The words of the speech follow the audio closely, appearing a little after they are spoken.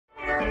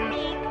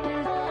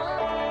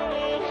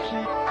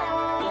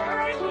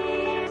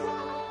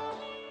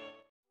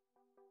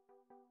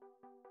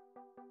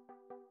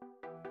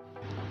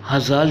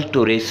Hazal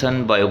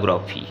Turesan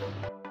Biography.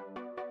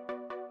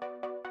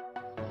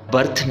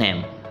 Birth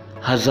name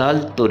Hazal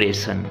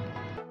Turesan.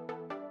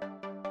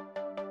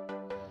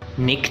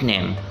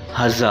 Nickname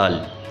Hazal.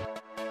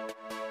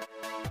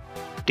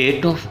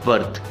 Date of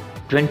birth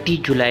 20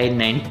 July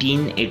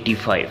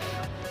 1985.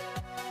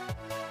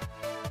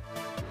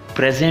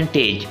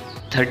 Present age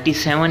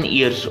 37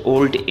 years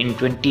old in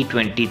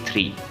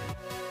 2023.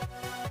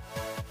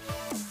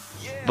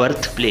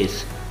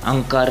 Birthplace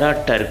Ankara,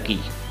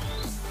 Turkey.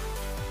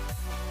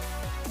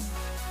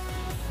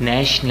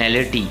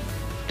 Nationality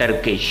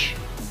Turkish.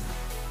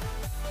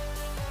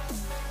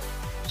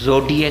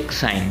 Zodiac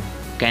sign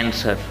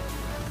Cancer.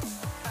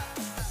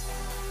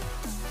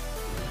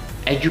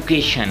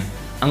 Education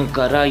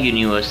Ankara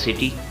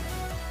University.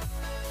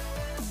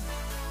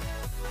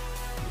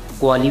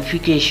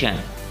 Qualification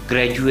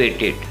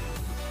graduated.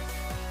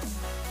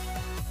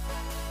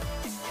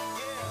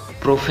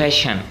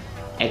 Profession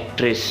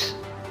actress.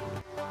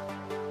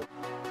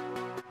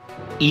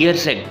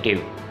 Years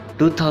active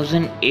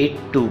 2008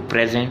 to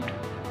present.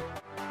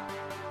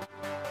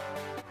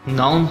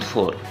 Known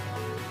for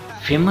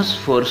famous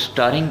for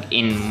starring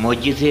in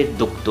Mucize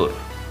Doktor.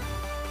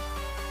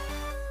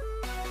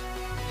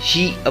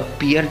 She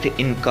appeared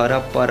in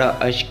Kara Para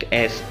Ashk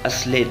as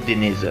Asli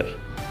Denizer,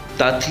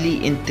 Tatli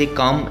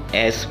Intikam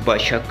as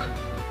Başak,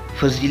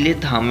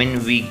 Fazilet Hanim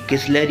v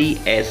Kizlari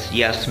as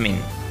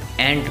Yasemin,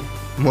 and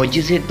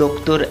Mucize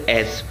Doktor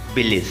as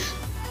Beliz.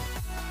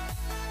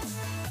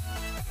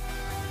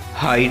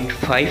 Height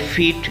 5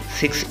 feet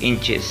 6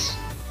 inches.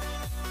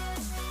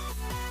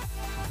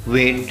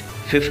 Weight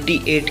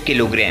 58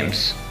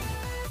 kilograms.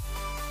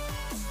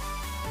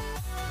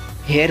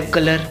 Hair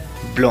color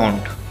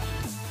blonde.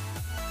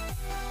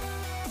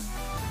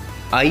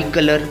 Eye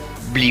color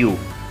blue.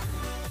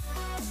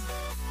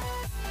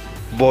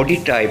 Body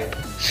type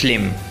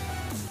slim.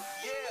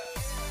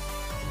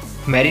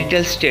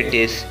 Marital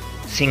status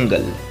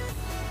single.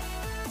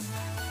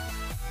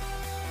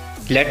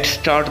 Let's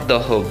start the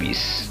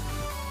hobbies.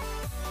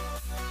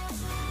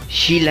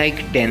 She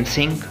like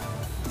dancing.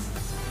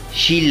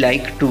 She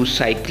like to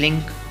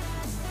cycling.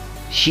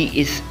 She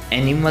is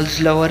animals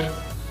lover.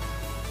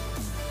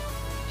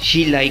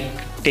 She like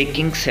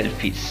taking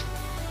selfies.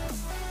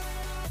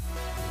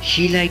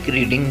 She like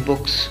reading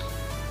books.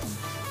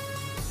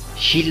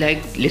 She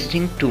like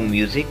listening to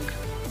music.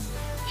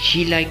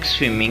 She like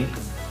swimming.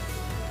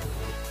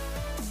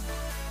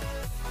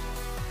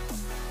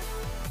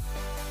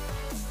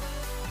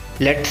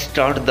 Let's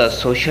start the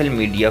social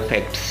media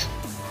facts.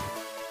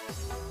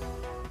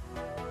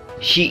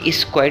 She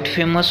is quite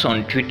famous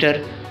on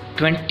Twitter,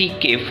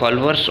 20k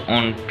followers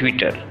on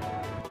Twitter.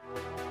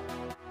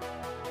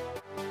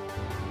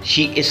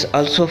 She is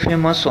also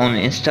famous on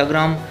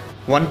Instagram,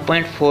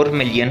 1.4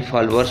 million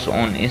followers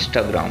on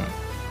Instagram.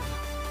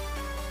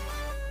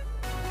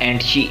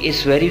 And she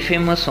is very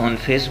famous on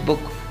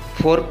Facebook,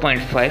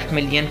 4.5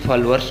 million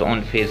followers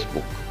on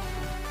Facebook.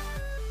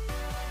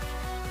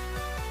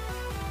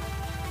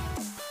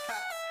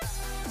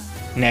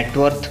 Net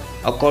worth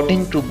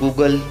according to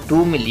Google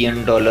 $2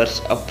 million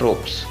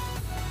approx.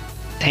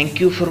 Thank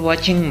you for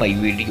watching my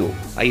video.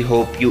 I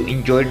hope you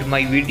enjoyed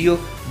my video.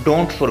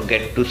 Don't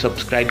forget to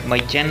subscribe my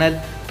channel.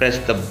 Press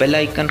the bell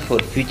icon for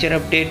future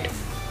update.